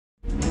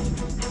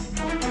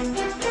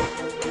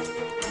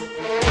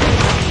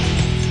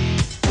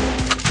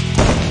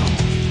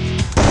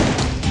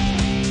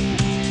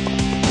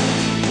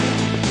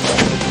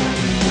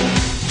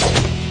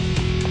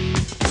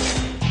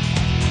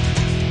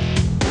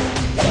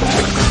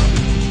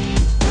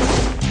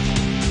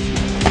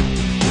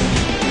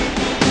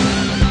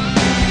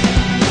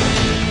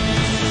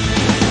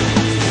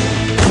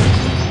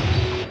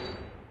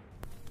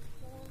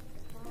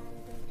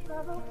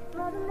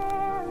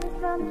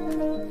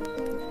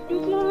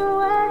Speaking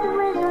words of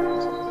wisdom,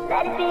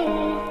 let it be.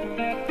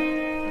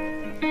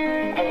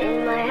 And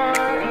in my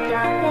hour of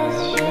darkness,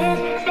 she is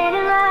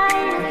standing right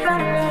in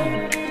front of me.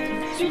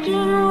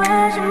 Speaking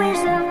words of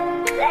wisdom,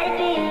 let it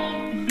be.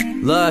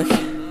 Look,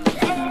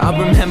 I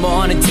remember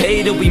on a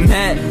day that we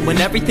met, when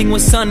everything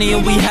was sunny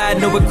and we had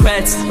no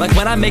regrets. Like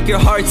when I make your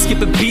heart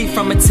skip a beat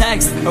from a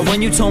text, or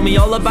when you told me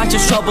all about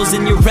your troubles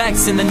and your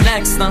wrecks in the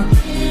next,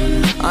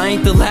 I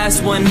ain't the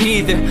last one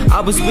either.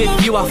 I was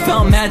with you, I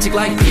felt magic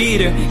like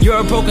Peter. You're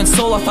a broken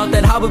soul, I thought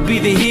that I would be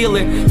the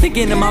healer.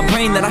 Thinking in my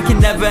brain that I can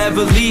never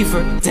ever leave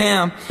her.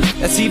 Damn,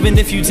 that's even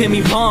if you did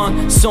me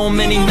wrong. So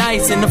many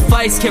nights and the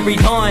fights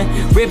carried on.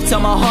 Ripped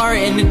out my heart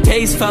and the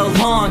days felt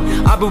long.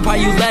 I would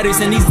write you letters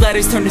and these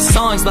letters turned to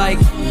songs like,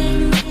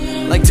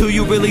 do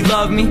you really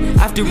love me?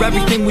 After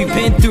everything we've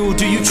been through,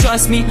 do you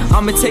trust me?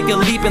 I'ma take a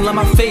leap and let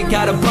my fate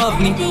guide above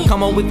me.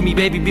 Come on with me,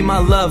 baby, be my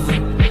lover.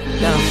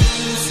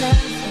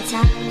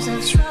 Times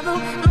of trouble,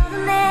 Mother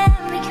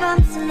Mary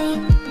comes to me,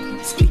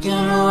 speaking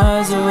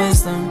words of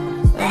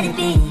wisdom, let it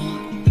be.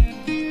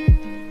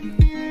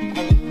 And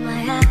in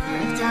my hour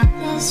of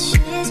darkness, she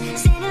is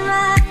standing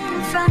right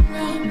in front of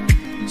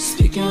me,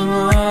 speaking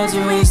words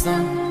of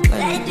wisdom,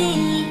 let it be.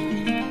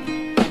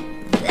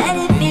 Let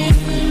it be.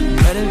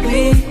 Let it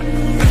be.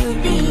 Let it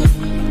be.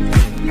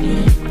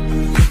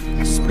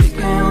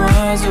 Speaking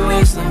words of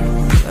wisdom,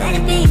 let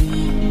it be.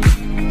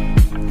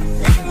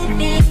 Let it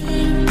be.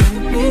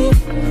 Let it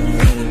be.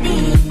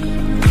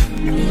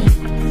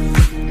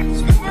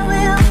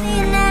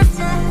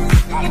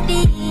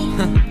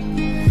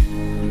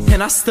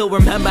 And I still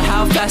remember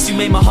how fast you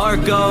made my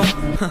heart go.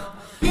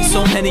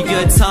 So many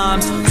good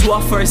times, to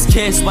our first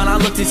kiss, when I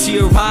looked into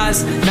your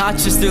eyes. Not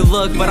just their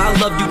look, but I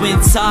loved you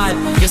inside.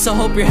 Guess I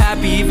hope you're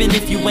happy even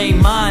if you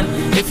ain't mine.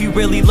 If you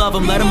really love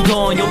him, let him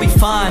go and you'll be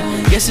fine.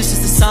 Guess it's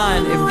just a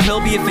sign, if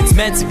he'll be if it's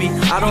meant to be.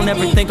 I don't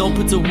ever think I'll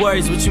put to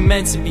words what you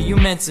meant to me. You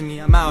meant to me,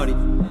 I'm outie.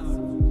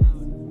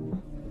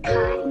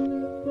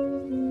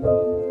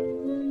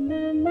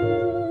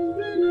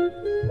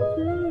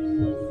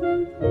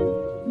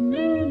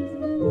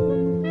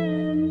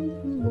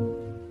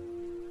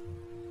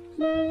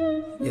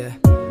 Yeah,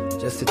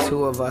 just the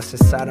two of us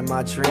inside of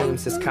my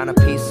dreams. It's kinda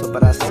peaceful,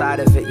 but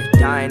outside of it,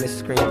 you're dying to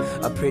scream.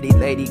 A pretty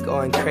lady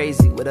going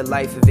crazy with a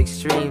life of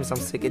extremes. I'm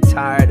sick and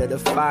tired of the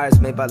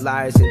fires made by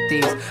liars and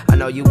thieves. I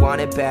know you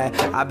want it bad,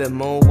 I've been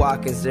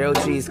moonwalking 0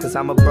 G's, cause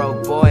I'm a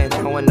broke boy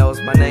and no one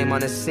knows my name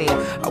on the scene.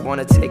 I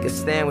wanna take a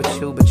stand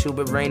with you, but you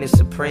been reigning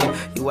supreme.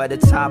 You at the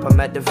top, I'm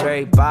at the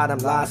very bottom,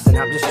 lost, and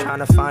I'm just trying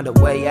to find a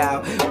way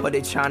out. What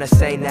they trying to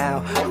say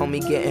now?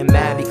 Homie getting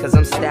mad because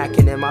I'm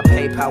stacking in my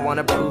PayPal.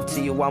 Wanna prove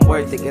to you I'm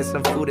worth it, get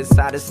some food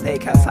inside a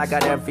steakhouse. I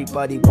got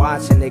everybody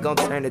watching, they gon'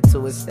 turn it to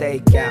a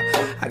stakeout.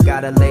 I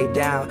gotta lay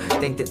down,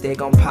 think that they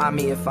gon' pop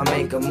me if I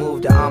make a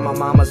move. To all my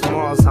mama's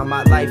morals on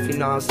my life, you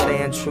know I'm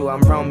staying true.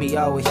 I'm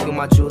Romeo, and you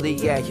my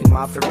Juliet, you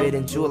my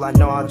forbidden jewel. I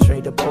know I'll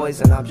trade the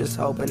poison, I'm just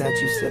hoping that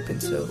you sipping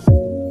too.